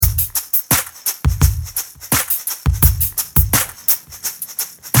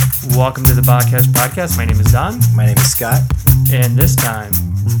Welcome to the Bobcast Podcast. My name is Don. My name is Scott. And this time,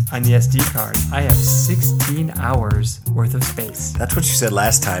 on the SD card, I have 16 hours worth of space. That's what you said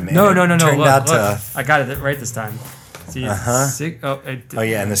last time. No. Turned Look, out I got it right this time. See, Oh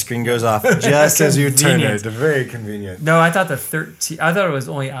yeah, and the screen goes off just as you turn it. Very convenient. No, I thought I thought it was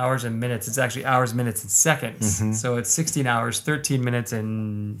only hours and minutes. It's actually hours, minutes, and seconds. Mm-hmm. So it's 16 hours, 13 minutes,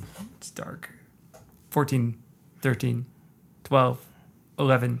 and it's dark. 14, 13, 12,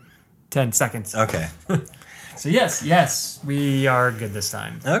 11, 10 seconds. Okay. So yes, we are good this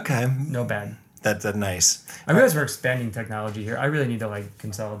time. Okay. No bad. That's nice. I realize we're expanding technology here. I really need to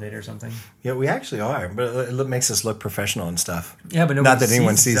consolidate or something. Yeah, we actually are, but it makes us look professional and stuff. Yeah, but not that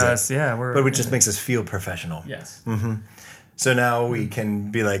anyone sees us. it. Yeah, but it just makes us feel professional. Yes. Mm-hmm. So now we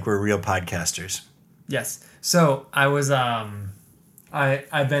can be like we're real podcasters. Yes. So I was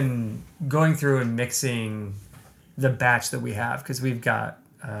I've been going through and mixing the batch that we have because we've got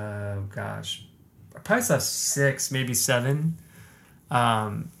probably still have 6, maybe 7 that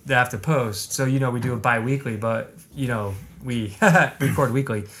I have to post. So we do it bi-weekly, but we record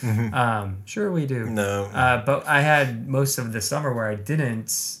weekly. Mm-hmm. Sure we do. No. But I had most of the summer where I didn't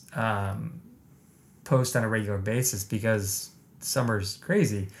post on a regular basis because summer's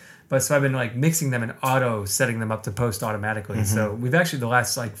crazy. But so I've been mixing them and setting them up to post automatically. Mm-hmm. So we've actually the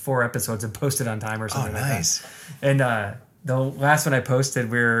last 4 episodes have posted on time or something like that. And the last one I posted,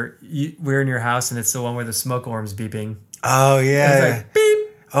 we're in your house and it's the one where the smoke alarm's beeping. Oh yeah. It's beep.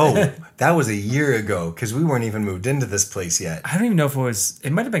 Oh, that was a year ago because we weren't even moved into this place yet. I don't even know if it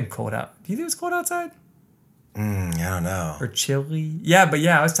might have been cold out. Do you think it was cold outside? I don't know. Or chilly? Yeah, but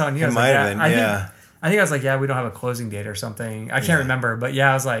I was telling you. It might have been, I think I was we don't have a closing date or something. I can't remember, but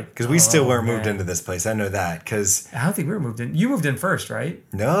I was like... Because we still weren't moved into this place. I know that, because... I don't think we were moved in. You moved in first, right?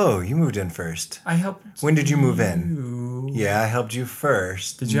 No, you moved in first. I helped When did you move in? Yeah, I helped you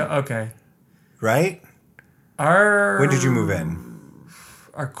first. Did you? Okay. Right? When did you move in?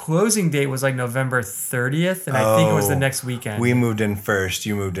 Our closing date was November 30th, and I think it was the next weekend. We moved in first.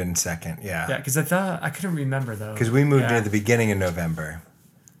 You moved in second, yeah. Yeah, because I couldn't remember, though. Because we moved in at the beginning of November.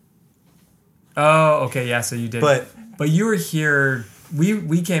 Oh, okay, yeah, so you did. But you were here,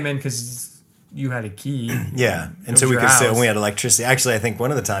 we came in because you had a key. Yeah, and so we could sit, and we had electricity. Actually, I think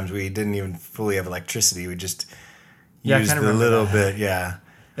one of the times we didn't even fully have electricity. We just used a little bit, yeah.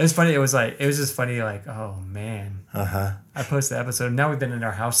 It was funny. It was just funny, oh, man. Uh-huh. I posted the episode. Now we've been in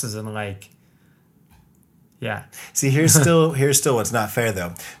our houses and yeah. See, here's still what's not fair,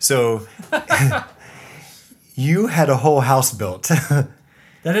 though. So you had a whole house built.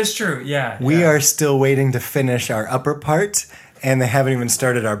 That is true, yeah. We are still waiting to finish our upper part, and they haven't even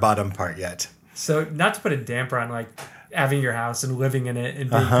started our bottom part yet. So, not to put a damper on, having your house and living in it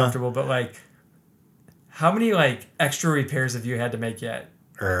and being comfortable, but, how many, extra repairs have you had to make yet?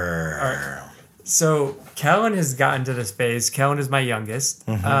 Right. So, Kellen has gotten to this phase. Kellen is my youngest.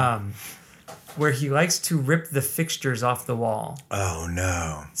 Mm-hmm. Where he likes to rip the fixtures off the wall. Oh,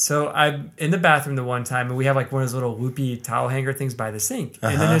 no. So I'm in the bathroom the one time, and we have one of those little loopy towel hanger things by the sink.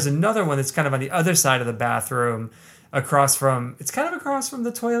 And then there's another one that's kind of on the other side of the bathroom, across from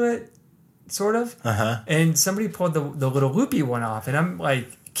the toilet, sort of. And somebody pulled the little loopy one off, and I'm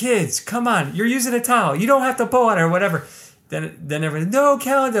like, kids, come on, you're using a towel. You don't have to pull on it or whatever. Then everyone, no,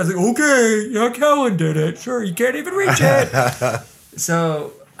 Kellen does it. Okay, yeah, Kellen did it. Sure, you can't even reach it.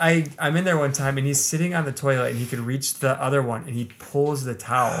 So... I'm in there one time and he's sitting on the toilet and he could reach the other one and he pulls the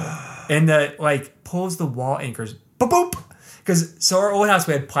towel and pulls the wall anchors. Boop. Because our old house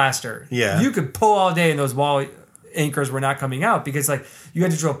we had plaster. Yeah. You could pull all day and those wall anchors were not coming out because you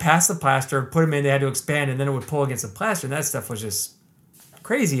had to drill past the plaster, put them in, they had to expand, and then it would pull against the plaster, and that stuff was just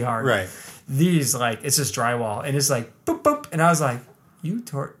crazy hard. Right. These it's just drywall and it's boop, and I was like,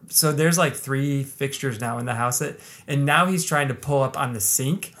 so there's 3 fixtures now in the house and now he's trying to pull up on the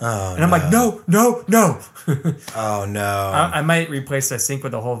sink. Oh, and I'm like, no. Oh no. I might replace the sink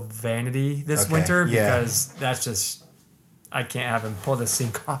with a whole vanity this winter because that's just, I can't have him pull the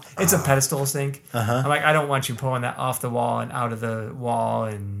sink off. It's a pedestal sink. I'm like, I don't want you pulling that off the wall and out of the wall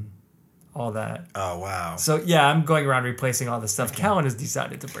and all that. Oh, wow. So, yeah, I'm going around replacing all the stuff Callan has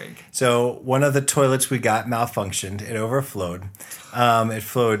decided to break. So, one of the toilets we got malfunctioned. It overflowed. It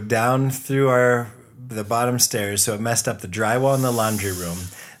flowed down through the bottom stairs, so it messed up the drywall in the laundry room.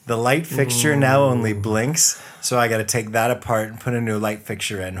 The light fixture now only blinks, so I got to take that apart and put a new light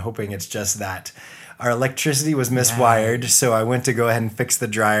fixture in, hoping it's just that. Our electricity was miswired, so I went to go ahead and fix the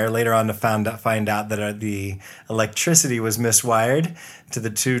dryer. Later on to find out that the electricity was miswired to the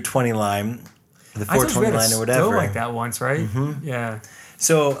 220 line, the 420 line or whatever. Like that once, right? Mm-hmm. Yeah.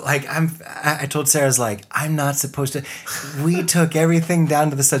 So like I told Sarah, I was like, I'm not supposed to. We took everything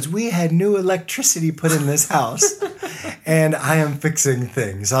down to the studs. We had new electricity put in this house, and I am fixing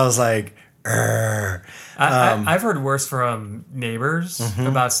things. I was like, I've heard worse from neighbors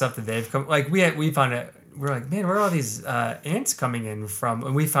about stuff that they've come. Like we found it. We're like, man, where are all these ants coming in from?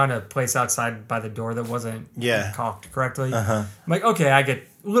 And we found a place outside by the door that wasn't caulked correctly. I'm like, okay, I get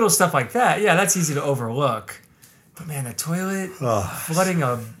little stuff like that. Yeah, that's easy to overlook. But man, the toilet flooding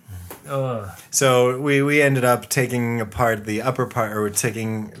a. So we ended up taking apart the upper part, or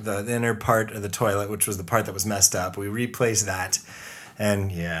taking the inner part of the toilet, which was the part that was messed up. We replaced that,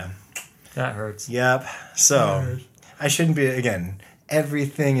 and that hurts. Yep. So I shouldn't be again.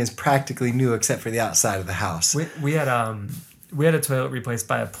 Everything is practically new except for the outside of the house. We had a toilet replaced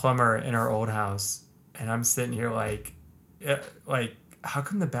by a plumber in our old house, and I'm sitting here like how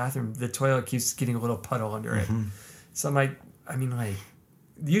come the toilet keeps getting a little puddle under it? So I'm like,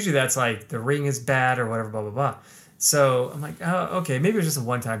 usually that's like the ring is bad or whatever, blah, blah, blah. So I'm like, oh, okay, maybe it's just a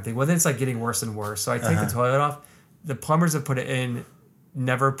one-time thing. Well, then it's like getting worse and worse. So I take the toilet off. The plumbers that put it in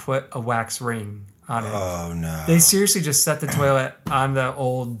never put a wax ring on it. Oh, no. They seriously just set the toilet on the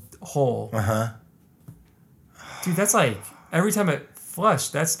old hole. Dude, that's like, every time it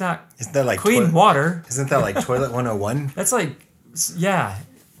flushed, that's not Isn't that like clean water. Isn't that like Toilet 101? That's like, yeah.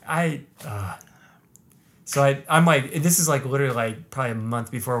 So I'm like, this is like literally like probably a month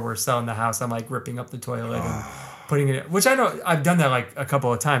before we're selling the house. I'm like ripping up the toilet and putting it in, which I know I've done that like a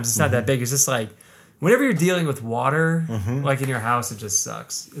couple of times. It's not that big. It's just like whenever you're dealing with water, like in your house, it just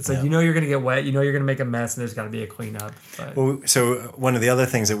sucks. It's like, you're going to get wet. You're going to make a mess and there's got to be a cleanup. But. Well, so one of the other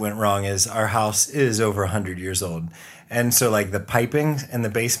things that went wrong is our house is over 100 years old. And so like the piping in the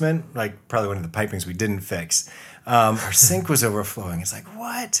basement, like probably one of the pipings we didn't fix. Our sink was overflowing. It's like,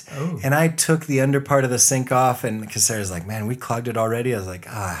 what? Oh. And I took the under part of the sink off, and because Sarah's like, man, we clogged it already. I was like,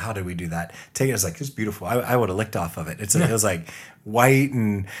 how did we do that? Take it. I was like, it's beautiful. I would have licked off of it. It was like white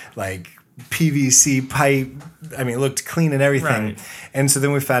and like PVC pipe. I mean, it looked clean and everything. Right. And so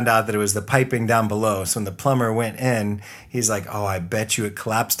then we found out that it was the piping down below. So when the plumber went in, he's like, oh, I bet you it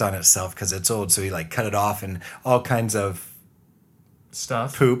collapsed on itself because it's old. So he like cut it off, and all kinds of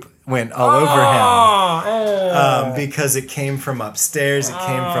stuff poop went all over him because it came from upstairs, it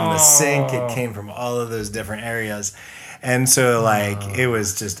came from the sink, it came from all of those different areas, and so like it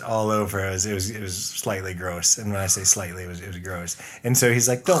was just all over. It was slightly gross, and when I say slightly, it was gross. And so he's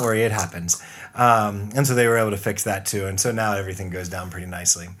like, "Don't worry, it happens." And so they were able to fix that too, and so now everything goes down pretty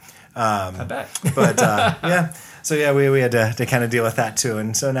nicely. I bet. But yeah. So yeah, we had to kind of deal with that too,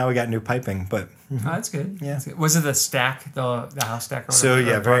 and so now we got new piping. But that's good. Yeah. That's good. Was it the stack, the house stack? Or so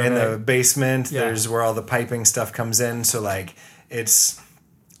whatever, right in the basement, Yeah. there's where all the piping stuff comes in. So like it's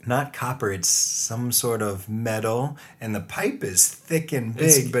not copper, it's some sort of metal, and the pipe is thick and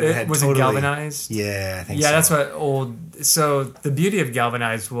big. But it was galvanized? Yeah, I think. Yeah, so. that's what old. So the beauty of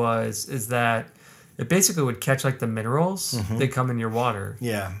galvanized is that it basically would catch like the minerals that come in your water.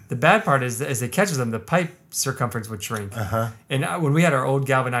 Yeah. The bad part is as it catches them, the pipe circumference would shrink. And when we had our old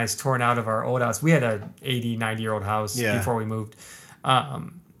galvanized torn out of our old house, we had a 80, 90-year-old house before we moved.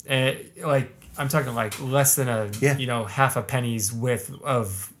 And like I'm talking like less than half a penny's width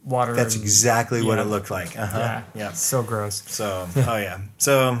of water. That's exactly what it looked like. Yeah. So gross. So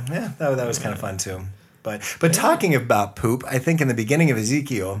that was kind of fun too. But talking about poop, I think in the beginning of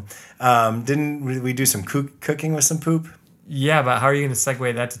Ezekiel, didn't we do some cooking with some poop? Yeah, but how are you going to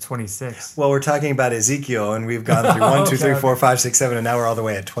segue that to 26? Well, we're talking about Ezekiel, and we've gone through 1, 2, 3, 4, 5, 6, 7, and now we're all the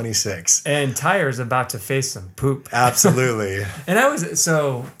way at 26. And Tyre's about to face some poop. Absolutely. And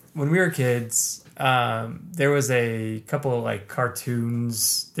when we were kids, there was a couple of like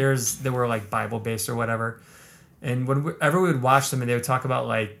cartoons. They were like Bible based or whatever. And whenever we would watch them and they would talk about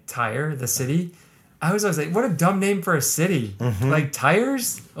like Tyre, the city, I was always like, what a dumb name for a city. Like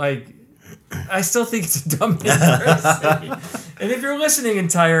Tires? Like, I still think it's a dumb name for a city. And if you're listening in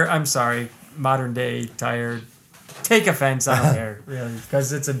Tyre, I'm sorry, modern day Tyre, take offense. I don't care, really,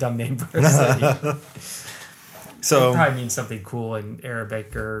 because it's a dumb name for a city. So it probably means something cool in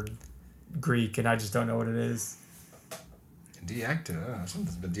Arabic or Greek, and I just don't know what it is.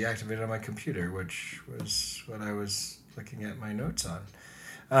 Something's been deactivated on my computer, which was what I was looking at my notes on.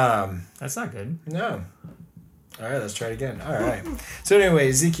 That's not good. No. All right, let's try it again. All right. So anyway,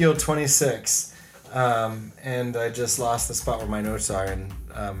 Ezekiel 26. And I just lost the spot where my notes are, and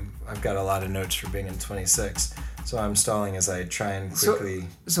I've got a lot of notes for being in 26. So I'm stalling as I try and quickly...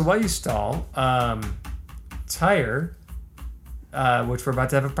 So while you stall, Tyre, which we're about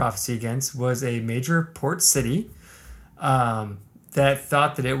to have a prophecy against, was a major port city that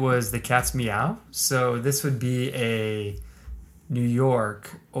thought that it was the cat's meow. So this would be New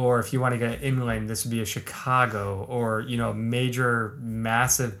York, or if you want to get inland, this would be a Chicago, or major,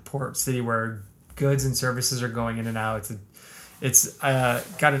 massive port city where goods and services are going in and out. It's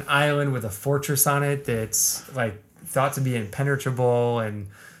got an island with a fortress on it that's like thought to be impenetrable and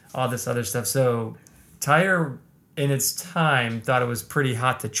all this other stuff. So Tyre, in its time, thought it was pretty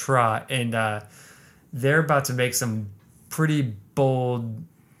hot to trot, and they're about to make some pretty bold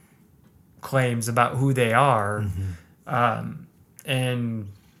claims about who they are.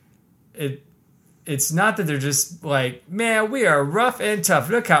 And it's not that they're just like, man, we are rough and tough.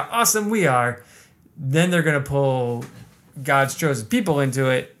 Look how awesome we are. Then they're going to pull God's chosen people into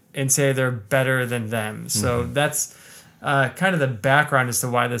it and say they're better than them. So that's kind of the background as to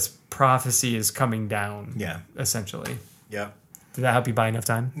why this prophecy is coming down. Yeah. Essentially. Yep. Did that help you buy enough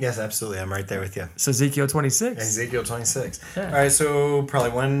time? Yes, absolutely. I'm right there with you. So Ezekiel 26. Ezekiel 26. Yeah. All right, so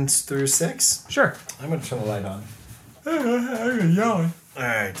probably 1 through 6. Sure. I'm going to turn the light on. I'm going to yawn. All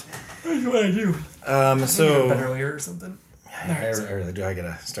right. What do I do? So Better earlier or something? I really do. I got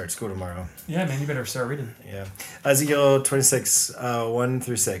to start school tomorrow. Yeah, man, you better start reading. Yeah. Ezekiel 26, 1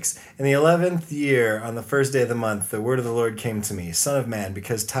 through 6. In the 11th year, on the first day of the month, the word of the Lord came to me, Son of man,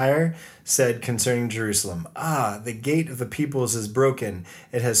 because Tyre said concerning Jerusalem, the gate of the peoples is broken.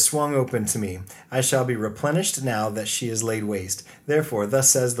 It has swung open to me. I shall be replenished now that she is laid waste. Therefore,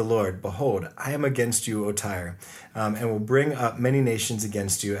 thus says the Lord, Behold, I am against you, O Tyre, and will bring up many nations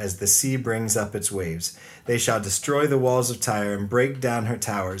against you as the sea brings up its waves. They shall destroy the walls of Tyre and break down her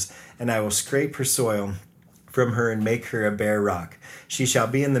towers, and I will scrape her soil from her and make her a bare rock. She shall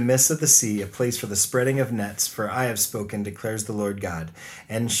be in the midst of the sea, a place for the spreading of nets, for I have spoken, declares the Lord God.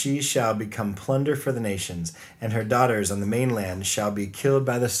 And she shall become plunder for the nations, and her daughters on the mainland shall be killed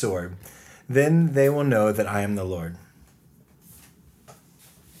by the sword. Then they will know that I am the Lord.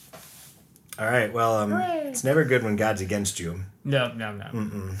 All right, well, it's never good when God's against you. No.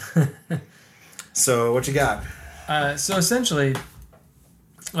 So what you got? So essentially,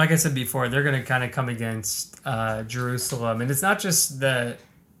 like I said before, they're going to kind of come against Jerusalem. And it's not just that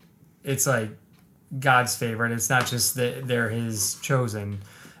it's like God's favorite. It's not just that they're his chosen.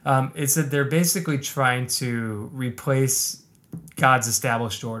 It's that they're basically trying to replace God's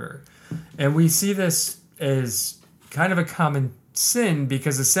established order. And we see this as kind of a common sin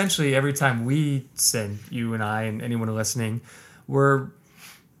because essentially every time we sin, you and I and anyone listening, we're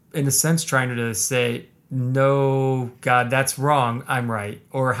in a sense trying to say, no, God, that's wrong, I'm right,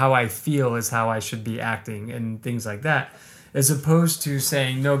 or how I feel is how I should be acting and things like that, as opposed to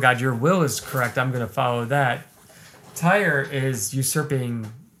saying, no, God, your will is correct, I'm going to follow that. Tyre is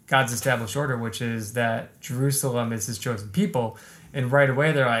usurping God's established order, which is that Jerusalem is his chosen people, and right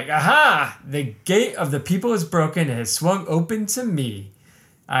away they're like, aha, the gate of the people is broken, it has swung open to me,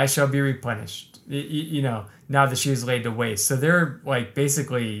 I shall be replenished, now that she is laid to waste. So they're like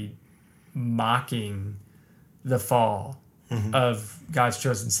basically mocking the fall of God's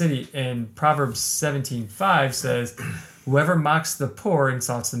chosen city. And Proverbs 17:5 says, whoever mocks the poor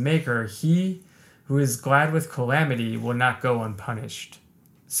insults the maker. He who is glad with calamity will not go unpunished.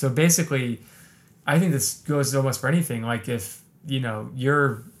 So basically, I think this goes almost for anything. Like if,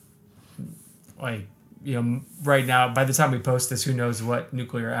 you're like, right now, by the time we post this, who knows what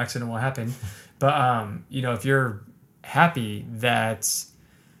nuclear accident will happen. But, if you're happy that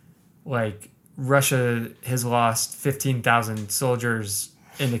like Russia has lost 15,000 soldiers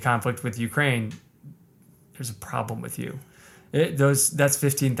in the conflict with Ukraine, there's a problem with you. That's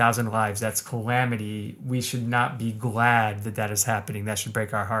 15,000 lives. That's calamity. We should not be glad that is happening. That should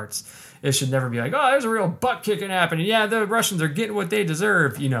break our hearts. It should never be like, oh, there's a real butt kicking happening. Yeah, the Russians are getting what they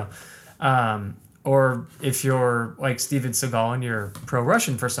deserve, Or if you're like Steven Seagal and you're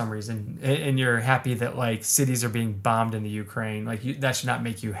pro-Russian for some reason, and you're happy that like cities are being bombed in the Ukraine, that should not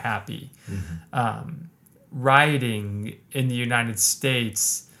make you happy. Rioting in the United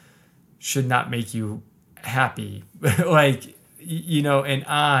States should not make you happy. And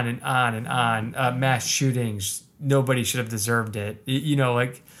on and on and on. Mass shootings, nobody should have deserved it.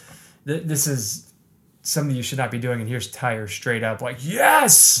 This is something you should not be doing, and here's Tyre straight up like,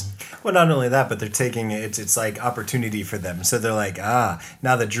 yes! Well, not only that, but they're taking it's like opportunity for them. So they're like, now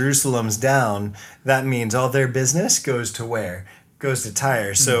that Jerusalem's down, that means all their business goes to where? Goes to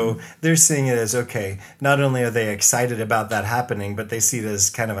Tyre. So they're seeing it as, okay, not only are they excited about that happening, but they see it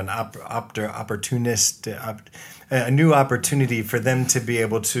as kind of an a new opportunity for them to be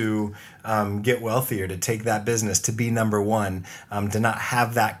able to get wealthier, to take that business, to be number one, to not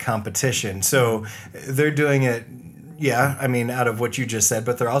have that competition. So they're doing it, out of what you just said,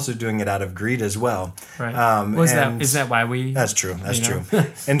 but they're also doing it out of greed as well. Right. Is that why we... That's true. That's true.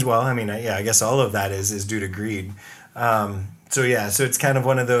 And, I guess all of that is due to greed. So it's kind of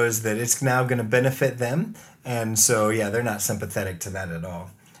one of those that it's now going to benefit them, and so they're not sympathetic to that at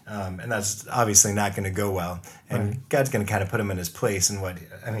all, and that's obviously not going to go well. And Right. God's going to kind of put him in his place. And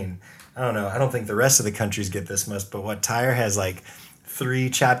I don't know. I don't think the rest of the countries get this much, but what Tyre has like 3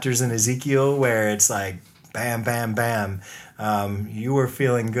 chapters in Ezekiel where it's like bam, bam, bam. You were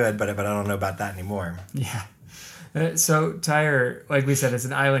feeling good, but I don't know about that anymore. Yeah. So Tyre, like we said, it's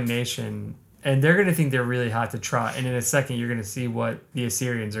an island nation, and they're going to think they're really hot to trot. And in a second, you're going to see what the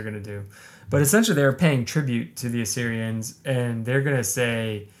Assyrians are going to do. But essentially, they're paying tribute to the Assyrians, and they're going to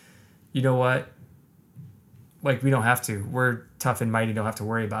say, you know what? Like, we don't have to. We're tough and mighty. Don't have to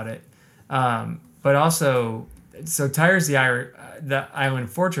worry about it. But also, so Tyre's the island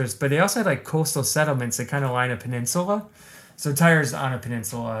fortress, but they also have like coastal settlements that kind of line a peninsula. So Tyre's on a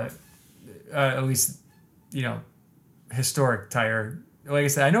peninsula, at least, historic Tyre. Like I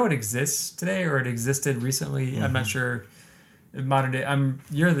said, I know it exists today, or it existed recently. I'm not sure. Modern day.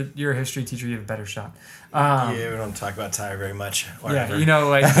 You're a history teacher. You have a better shot. We don't talk about Tyre very much. Whatever.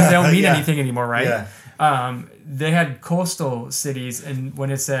 Yeah, 'cause they don't mean anything anymore, right? Yeah. They had coastal cities, and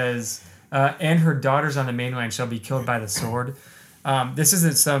when it says, "and her daughters on the mainland shall be killed by the sword," this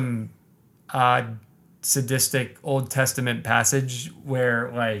isn't some odd, sadistic Old Testament passage where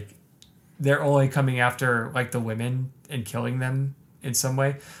like they're only coming after like the women and killing them in some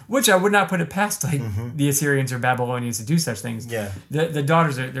way, which I would not put it past like the Assyrians or Babylonians to do such things. Yeah. The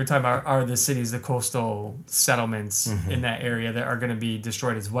daughters they're talking about are the cities, the coastal settlements in that area that are going to be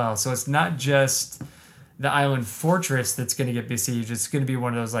destroyed as well. So it's not just the island fortress that's going to get besieged. It's going to be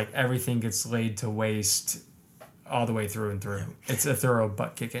one of those like everything gets laid to waste all the way through and through. It's a thorough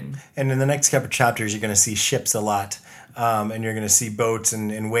butt kicking. And in the next couple of chapters, you're going to see ships a lot. And you're going to see boats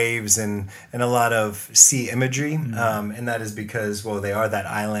and waves and a lot of sea imagery. And that is because, they are that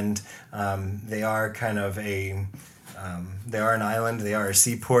island. They are kind of they are an island. They are a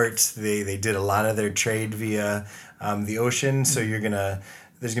seaport. They did a lot of their trade via the ocean. So there's going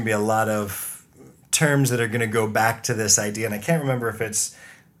to be a lot of terms that are going to go back to this idea. And I can't remember if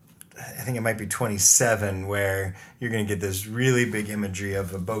I think it might be 27 where you're going to get this really big imagery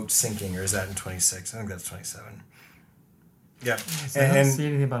of a boat sinking, or is that in 26? I think that's 27. Yeah. So I don't see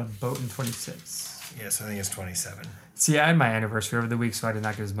anything about a boat in 26. Yes, I think it's 27. See, I had my anniversary over the week, so I did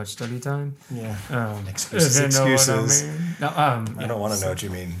not get as much study time. Yeah. Excuses. If you know what I mean. No, I don't want to know what you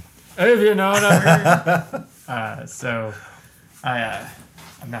mean. If you know what I mean. So, I'm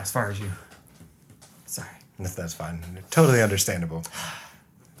not as far as you. Sorry. That's fine. Totally understandable.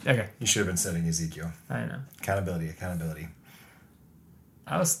 Okay. You should have been studying Ezekiel. I know. Accountability.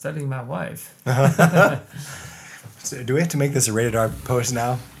 I was studying my wife. So do we have to make this a rated R post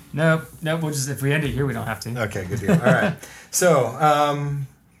now? Nope. We'll just, if we end it here, we don't have to. Okay, good deal. All right. So,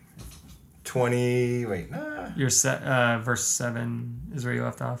 20. Wait. Your verse 7 is where you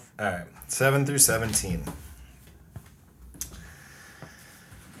left off. All right. 7 through 17.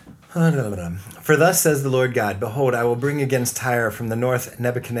 For thus says the Lord God, behold, I will bring against Tyre from the north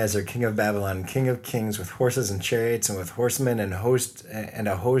Nebuchadnezzar, king of Babylon, king of kings, with horses and chariots, and with horsemen and a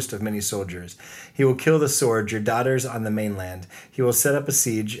host of many soldiers. He will kill the sword, your daughters on the mainland. He will set up a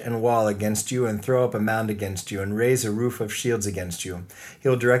siege and wall against you, and throw up a mound against you, and raise a roof of shields against you. He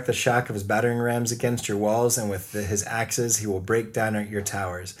will direct the shock of his battering rams against your walls, and with his axes he will break down your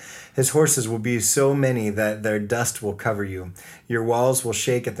towers. His horses will be so many that their dust will cover you. Your walls will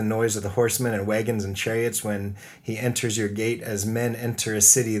shake at the noise of the horsemen and wagons and chariots when he enters your gate, as men enter a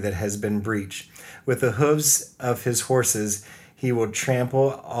city that has been breached. With the hooves of his horses he will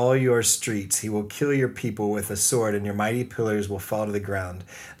trample all your streets. He will kill your people with a sword, and your mighty pillars will fall to the ground.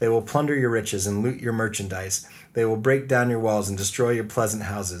 They will plunder your riches and loot your merchandise. They will break down your walls and destroy your pleasant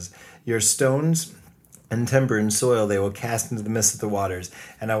houses. Your stones and timber and soil they will cast into the midst of the waters.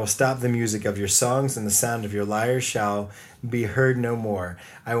 And I will stop the music of your songs, and the sound of your lyres shall be heard no more.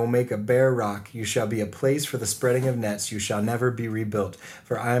 I will make a bare rock. You shall be a place for the spreading of nets. You shall never be rebuilt.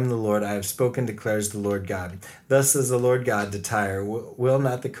 For I am the Lord. I have spoken, declares the Lord God. Thus says the Lord God to Tyre, will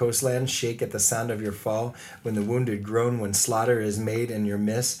not the coastland shake at the sound of your fall, when the wounded groan, when slaughter is made in your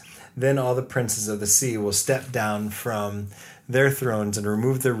midst? Then all the princes of the sea will step down from their thrones and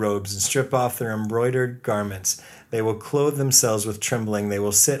remove their robes and strip off their embroidered garments. They will clothe themselves with trembling. They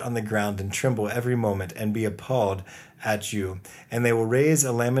will sit on the ground and tremble every moment and be appalled at you. And they will raise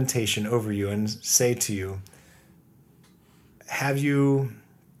a lamentation over you and say to you,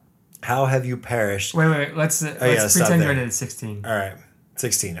 how have you perished? Wait. Let's pretend you're at 16. All right.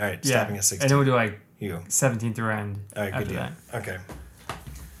 16. All right. Stopping at 16. And then we'll do 17 through end. All right. Good deal. That. Okay.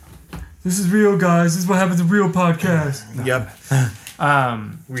 This is real, guys. This is what happens in real podcasts. No.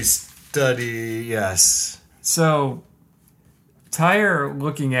 Yep. We study, yes. So, Tyre,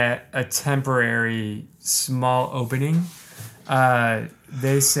 looking at a temporary small opening,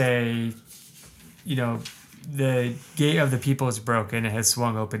 they say, the gate of the people is broken. It has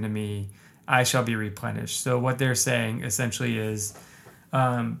swung open to me. I shall be replenished. So what they're saying essentially is,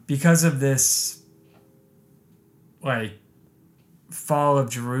 because of this, like, fall of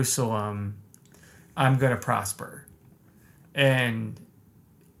Jerusalem, I'm going to prosper. And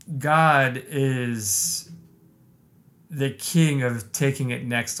God is the king of taking it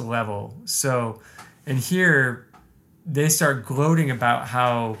next level. So, and here they start gloating about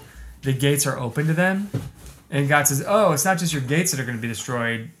how the gates are open to them. And God says, oh, it's not just your gates that are going to be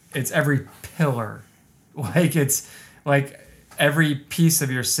destroyed. It's every pillar. Like, it's like every piece of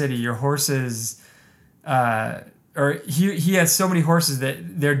your city, your horses, or he has so many horses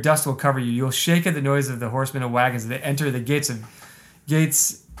that their dust will cover you. You'll shake at the noise of the horsemen and wagons. They enter the gates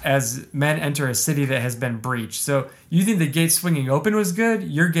as men enter a city that has been breached. So you think the gates swinging open was good?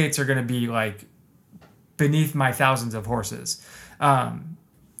 Your gates are going to be like beneath my thousands of horses.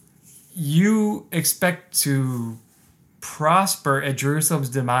 You expect to prosper at Jerusalem's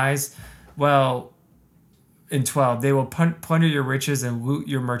demise. Well, in 12, they will plunder your riches and loot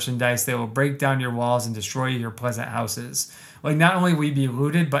your merchandise. They will break down your walls and destroy your pleasant houses. Like, not only will you be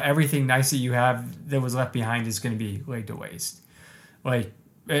looted, but everything nice that you have that was left behind is going to be laid to waste. Like,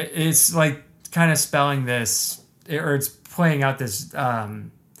 it's like kind of spelling this, or it's playing out this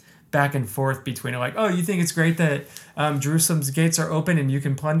back and forth between, like, oh, you think it's great that Jerusalem's gates are open and you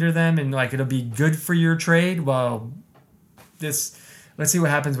can plunder them and, like, it'll be good for your trade? Well, let's see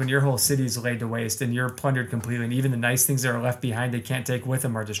what happens when your whole city is laid to waste and you're plundered completely, and even the nice things that are left behind they can't take with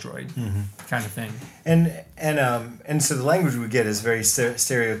them are destroyed, kind of thing. And so the language we get is very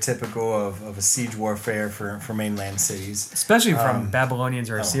stereotypical of a siege warfare for mainland cities, especially from Babylonians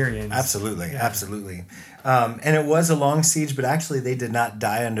or Assyrians. Absolutely. And it was a long siege, but actually they did not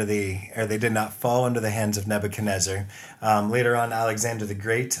they did not fall under the hands of Nebuchadnezzar. Later on, Alexander the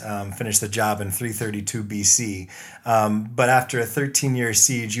Great finished the job in 332 BC. But after a 13-year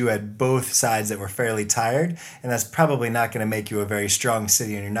siege, you had both sides that were fairly tired, and that's probably not going to make you a very strong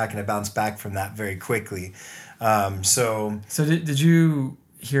city, and you're not going to bounce back from that very quickly. So did you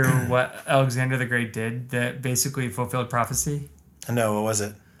hear what Alexander the Great did that basically fulfilled prophecy? No, what was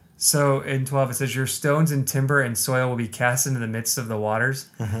it? So in 12 it says, your stones and timber and soil will be cast into the midst of the waters.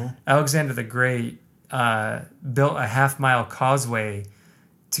 Alexander the Great built a half-mile causeway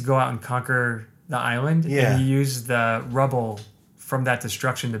to go out and conquer the island. Yeah. And he used the rubble from that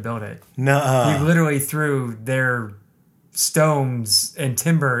destruction to build it. No. He literally threw their stones and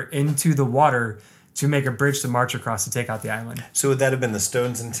timber into the water to make a bridge to march across to take out the island. So would that have been the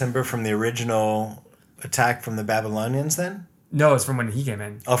stones and timber from the original attack from the Babylonians then? No, it's from when he came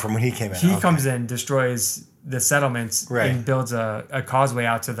in. Oh, from when he came in. He comes in, destroys the settlements, and builds a causeway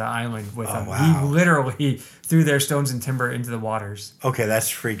out to the island with them. Wow. He literally threw their stones and timber into the waters. Okay, that's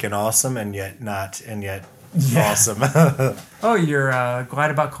freaking awesome, and yet awesome. Oh, you're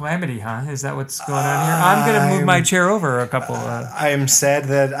glad about Calamity, huh? Is that what's going on here? I'm going to move my chair over a couple. I am sad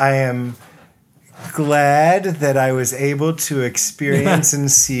that I am glad that I was able to experience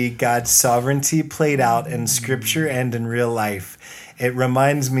and see God's sovereignty played out in Scripture and in real life. It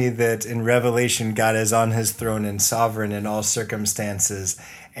reminds me that in Revelation, God is on his throne and sovereign in all circumstances.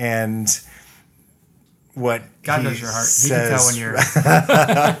 And what God knows your heart. He can tell when you're...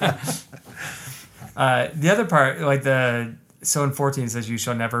 the other part, so in 14 it says, you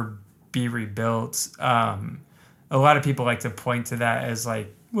shall never be rebuilt. A lot of people like to point to that as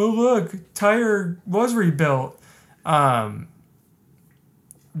like, well, look, Tyre was rebuilt.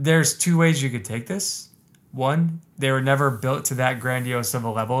 There's two ways you could take this. One, they were never built to that grandiose of a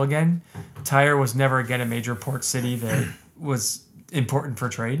level again. Tyre was never again a major port city that was important for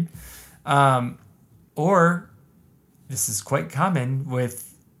trade. Or, this is quite common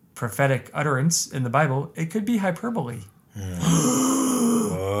with prophetic utterance in the Bible, it could be hyperbole. Whoa.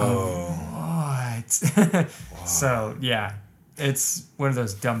 What? So, yeah. It's one of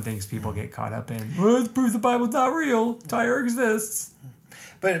those dumb things people get caught up in. Well, it's proof the Bible's not real. Tyre exists.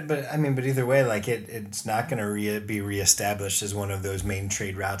 But either way, like it's not going to be reestablished as one of those main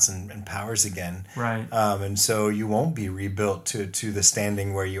trade routes and powers again. Right. And so you won't be rebuilt to the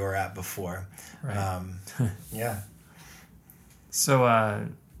standing where you were at before. Right. Yeah. So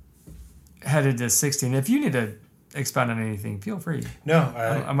headed to 16. If you need to expound on anything, feel free. No.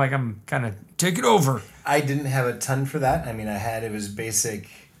 I'm kind of take it over. I didn't have a ton for that. I mean, it was basic.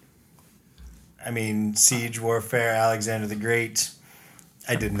 Siege warfare, Alexander the Great.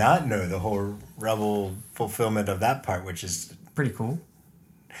 I did not know the whole rebel fulfillment of that part, which is pretty cool.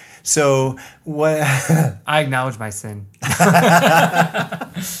 So what? I acknowledge my sin.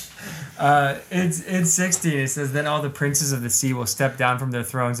 It's 16. It says, then all the princes of the sea will step down from their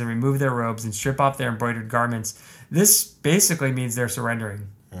thrones and remove their robes and strip off their embroidered garments. This basically means they're surrendering.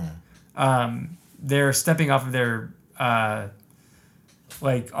 They're stepping off of their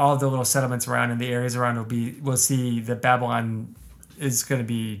like all the little settlements around and the areas around we'll see that Babylon is going to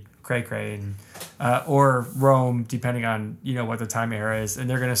be cray and or Rome, depending on what the time era is, and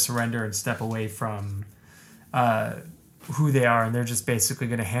they're going to surrender and step away from who they are, and they're just basically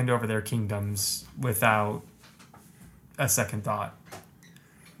going to hand over their kingdoms without a second thought.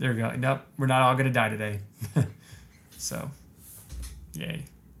 They're going, nope, we're not all going to die today. So, yay.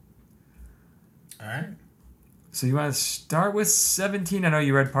 All right. So you want to start with 17? I know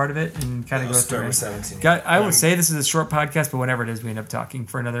you read part of it and kind of go through it. Start with 17. I would say this is a short podcast, but whenever it is, we end up talking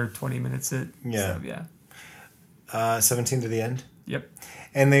for another 20 minutes. Yeah. So, yeah. 17 to the end? Yep.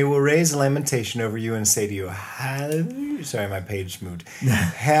 And they will raise a lamentation over you and say to you, sorry, my page moved.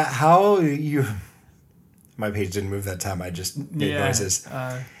 My page didn't move that time. I just made noises.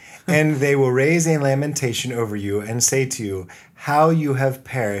 And they will raise a lamentation over you and say to you, how you have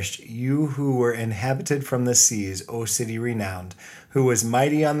perished, you who were inhabited from the seas, O city renowned, who was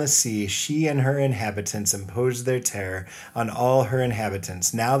mighty on the sea. She and her inhabitants imposed their terror on all her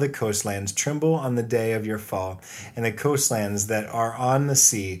inhabitants. Now the coastlands tremble on the day of your fall, and the coastlands that are on the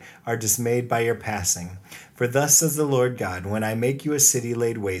sea are dismayed by your passing. For thus says the Lord God, when I make you a city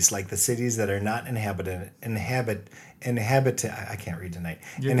laid waste, like the cities that are not inhabited, I can't read tonight.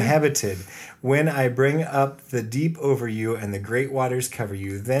 Inhabited. When I bring up the deep over you and the great waters cover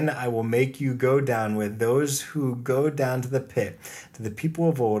you, then I will make you go down with those who go down to the pit, to the people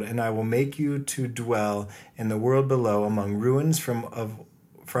of old, and I will make you to dwell in the world below among ruins from of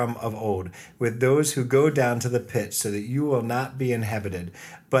old, with those who go down to the pit, so that you will not be inhabited.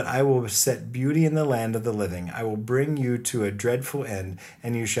 But I will set beauty in the land of the living. I will bring you to a dreadful end,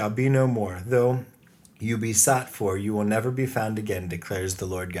 and you shall be no more. Though you be sought for, you will never be found again, declares the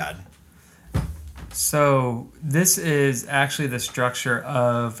Lord God. So this is actually the structure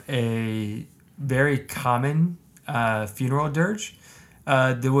of a very common funeral dirge.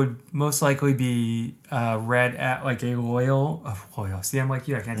 That would most likely be read at like a royal. See, I'm like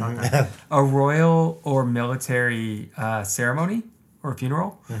you. I can't talk that. A royal or military ceremony or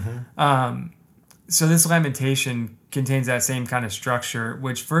funeral. Mm-hmm. So this lamentation contains that same kind of structure,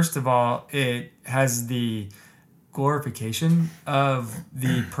 which first of all, it has the glorification of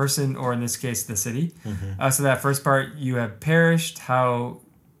the person, or in this case, the city. Mm-hmm. So that first part, you have perished, how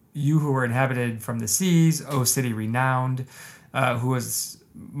you who were inhabited from the seas, O city renowned, who was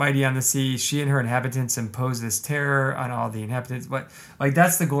mighty on the sea, she and her inhabitants imposed this terror on all the inhabitants. But like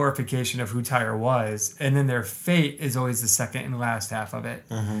that's the glorification of who Tyre was, and then their fate is always the second and last half of it.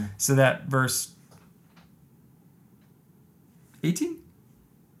 Mm-hmm. So that verse 18,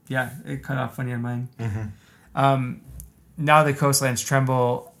 yeah, it cut off funny on mine. Mm-hmm. Now the coastlands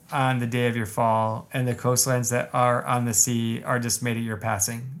tremble on the day of your fall, and the coastlands that are on the sea are dismayed at your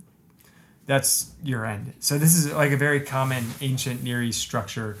passing. That's your end. So this is like a very common ancient Near East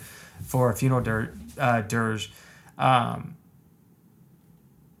structure for a funeral dirge. There's that's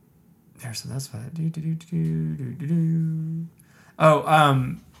what.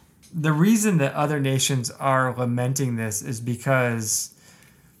 The reason that other nations are lamenting this is because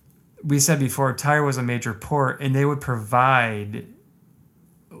we said before Tyre was a major port, and they would provide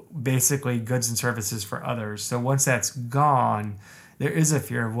basically goods and services for others. So once that's gone, there is a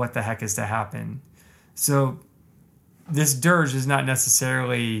fear of what the heck is to happen. So this dirge is not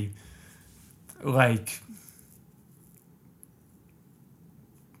necessarily like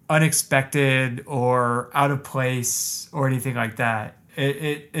unexpected or out of place or anything like that.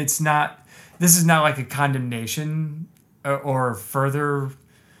 It's not. This is not like a condemnation or further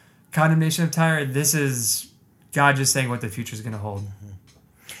condemnation of Tyre. This is God just saying what the future is going to hold.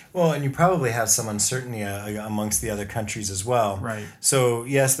 Well, and you probably have some uncertainty amongst the other countries as well. Right. So,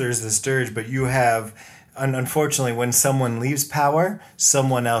 yes, there's this dirge, but you have, unfortunately, when someone leaves power,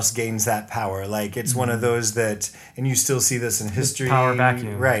 someone else gains that power. Like, it's one of those that, and you still see this in history. Power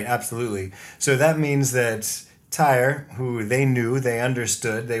vacuum. Right, absolutely. So that means that Tyre, who they knew, they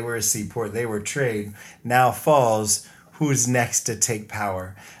understood, they were a seaport, they were trade, now falls. Who's next to take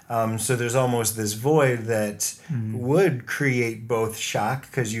power? So there's almost this void that would create both shock,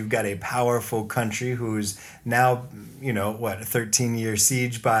 because you've got a powerful country who's now, a 13-year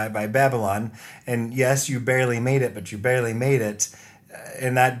siege by Babylon. And yes, you barely made it, but you barely made it.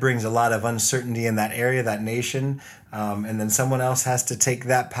 and that brings a lot of uncertainty in that area, that nation. And then someone else has to take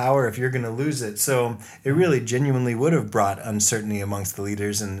that power if you're going to lose it. So it really genuinely would have brought uncertainty amongst the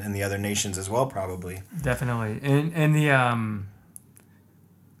leaders and the other nations as well, probably. Definitely. And the,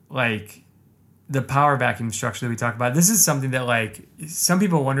 like, the power vacuum structure that we talk about, this is something that, like, some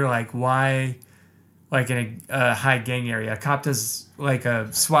people wonder, like, why, like, in a high gang area, a cop does, like,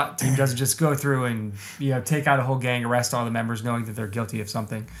 a SWAT team doesn't just go through and, take out a whole gang, arrest all the members knowing that they're guilty of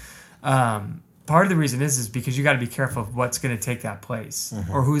something. Part of the reason is because you got to be careful of what's going to take that place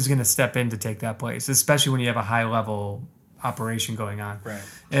or who's going to step in to take that place, especially when you have a high level operation going on. Right.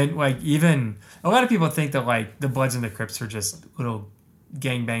 And, like, even a lot of people think that, like, the Bloods and the Crips are just little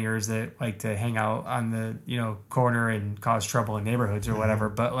gangbangers that like to hang out on the corner and cause trouble in neighborhoods or whatever,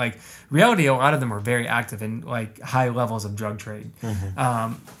 but like reality, a lot of them are very active in like high levels of drug trade.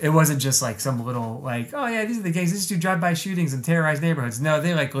 It wasn't just like some little like, oh yeah, these are the gangs, they just do drive-by shootings and terrorize neighborhoods. No,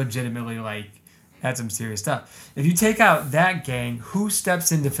 they like legitimately like had some serious stuff. If you take out that gang, who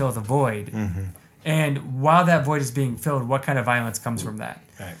steps in to fill the void? And while that void is being filled, what kind of violence comes from that?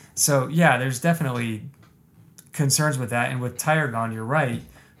 Right. So yeah, there's definitely concerns with that. And with Tyre gone, you're right.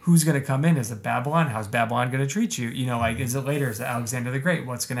 Who's going to come in? Is it Babylon? How's Babylon going to treat you? Like, is it later? Is it Alexander the Great?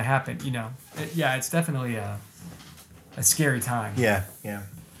 What's going to happen? It's definitely a scary time. Yeah.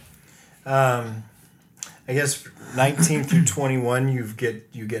 I guess 19 through 21,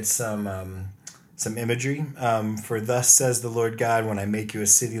 you get some imagery. For thus says the Lord God, when I make you a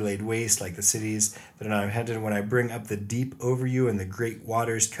city laid waste like the cities that are not inhabited, when I bring up the deep over you and the great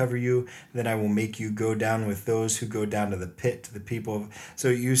waters cover you, then I will make you go down with those who go down to the pit, to the people. So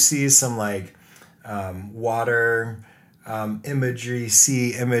you see some like water imagery,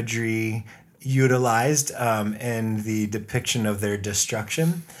 sea imagery utilized in the depiction of their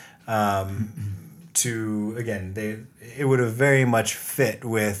destruction. It would have very much fit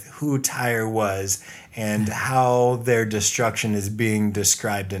with who Tyre was and how their destruction is being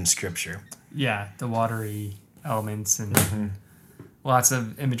described in Scripture. Yeah, the watery elements and lots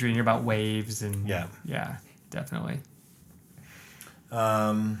of imagery in here about waves and yeah, definitely.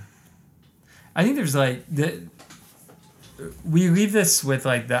 I think there's like we leave this with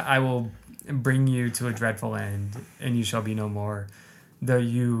like the I will bring you to a dreadful end and you shall be no more. Though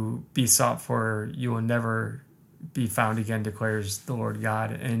you be sought for, you will never be found again, declares the Lord God.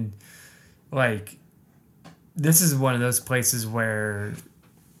 And, like, this is one of those places where,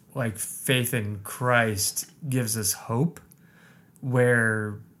 like, faith in Christ gives us hope,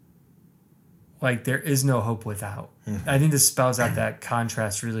 where, like, there is no hope without. I think this spells out that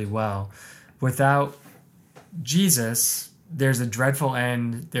contrast really well. Without Jesus, there's a dreadful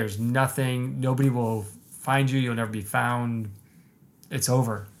end. There's nothing. Nobody will find you. You'll never be found. It's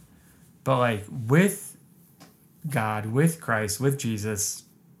over. But like with God, with Christ, with Jesus,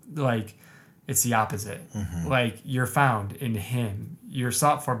 like it's the opposite. Like you're found in Him. You're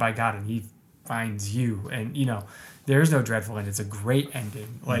sought for by God and He finds you. And there's no dreadful end. It's a great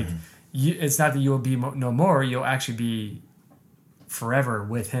ending. Like it's not that you will be no more. You'll actually be forever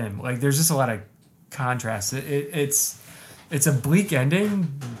with Him. Like there's just a lot of contrast. It's a bleak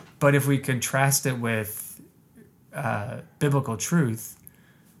ending, but if we contrast it with biblical truth,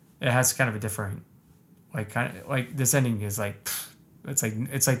 it has kind of a different like this ending is like it's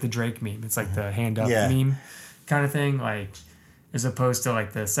like the Drake meme. It's like the hand up meme kind of thing, like as opposed to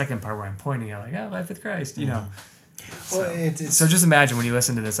like the second part where I'm pointing at like life with Christ, So just imagine when you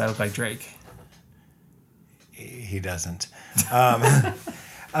listen to this, I look like Drake. He doesn't.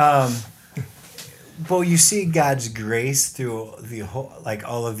 Well, you see God's grace through the whole, like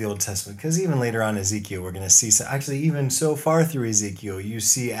all of the Old Testament, because even later on Ezekiel, we're going to see. Actually, even so far through Ezekiel, you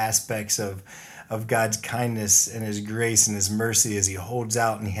see aspects of God's kindness and His grace and His mercy as He holds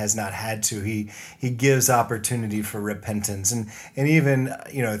out, and He has not had to. He gives opportunity for repentance, and even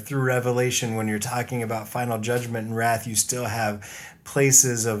through Revelation, when you're talking about final judgment and wrath, you still have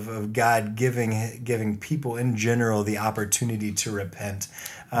places of God giving people in general the opportunity to repent.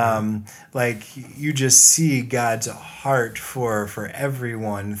 Like you just see God's heart for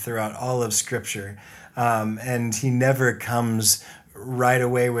everyone throughout all of Scripture, and He never comes right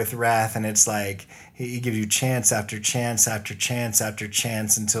away with wrath, and it's like He gives you chance after chance after chance after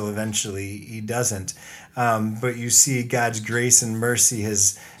chance until eventually He doesn't. But you see God's grace and mercy,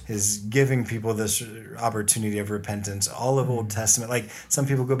 His giving people this opportunity of repentance. All of Old Testament, like some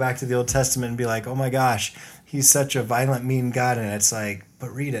people go back to the Old Testament and be like, oh my gosh, He's such a violent, mean God. And it's like, but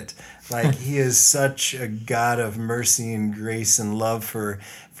read it. Like He is such a God of mercy and grace and love for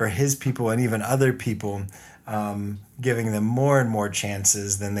His people and even other people. giving them more and more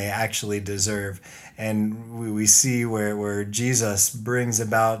chances than they actually deserve. And we see where Jesus brings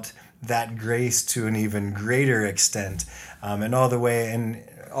about that grace to an even greater extent, and all the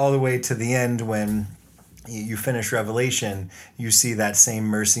way to the end when you finish Revelation, you see that same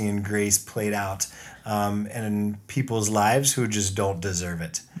mercy and grace played out and in people's lives who just don't deserve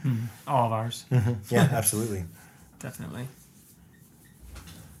it. Mm-hmm. All of ours. Mm-hmm. Yeah, absolutely. Definitely.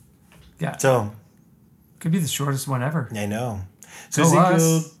 Yeah. So could be the shortest one ever. I know. So Go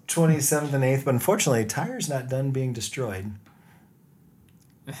Ezekiel us. 27th and 8th, but unfortunately, Tyre's not done being destroyed.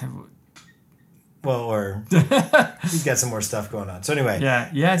 Well, or he's got some more stuff going on. So anyway.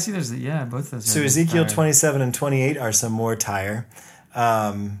 Yeah. See, there's both of those. So Ezekiel 27 and 28 are some more Tyre.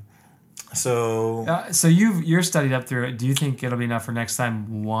 So you're studied up through it. Do you think it'll be enough for next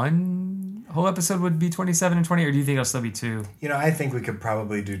time? One whole episode would be 27 and 28, or do you think it'll still be two? I think we could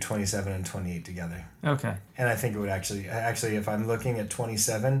probably do 27 and 28 together. Okay. And I think it would actually, if I'm looking at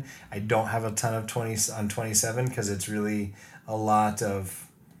 27, I don't have a ton of 20 on 27 because it's really a lot of,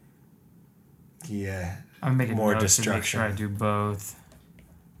 I'm making more notes destruction. To make sure I do both.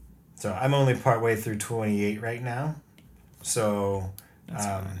 So I'm only partway through 28 right now. So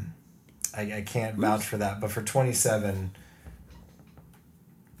I can't vouch for that. But for 27...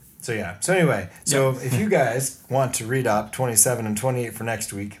 So yeah. So anyway, if you guys want to read up 27 and 28 for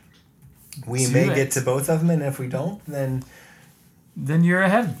next week, we may get to both of them, and if we don't, then you're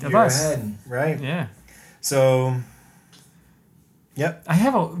ahead of us. You're ahead, right? Yeah. So, yep. I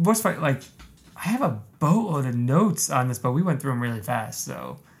have a boatload of notes on this, but we went through them really fast,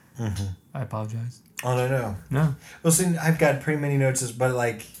 so I apologize. Oh no. No. Well, see, I've got pretty many notes,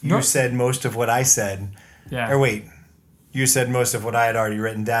 but you said most of what I said. Yeah. Or wait. You said most of what I had already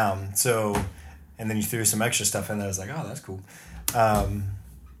written down. So, and then you threw some extra stuff in there. I was like, oh, that's cool.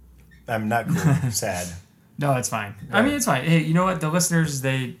 I'm not cool. Sad. No, it's fine. Right. I mean, it's fine. Hey, you know what? The listeners,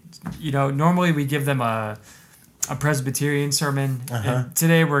 normally we give them a Presbyterian sermon. And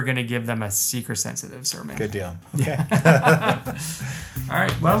today we're going to give them a seeker-sensitive sermon. Good deal. Okay. All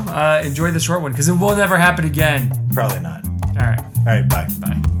right. Well, enjoy the short one because it will never happen again. Probably not. All right. All right. Bye.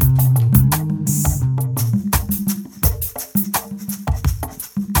 Bye.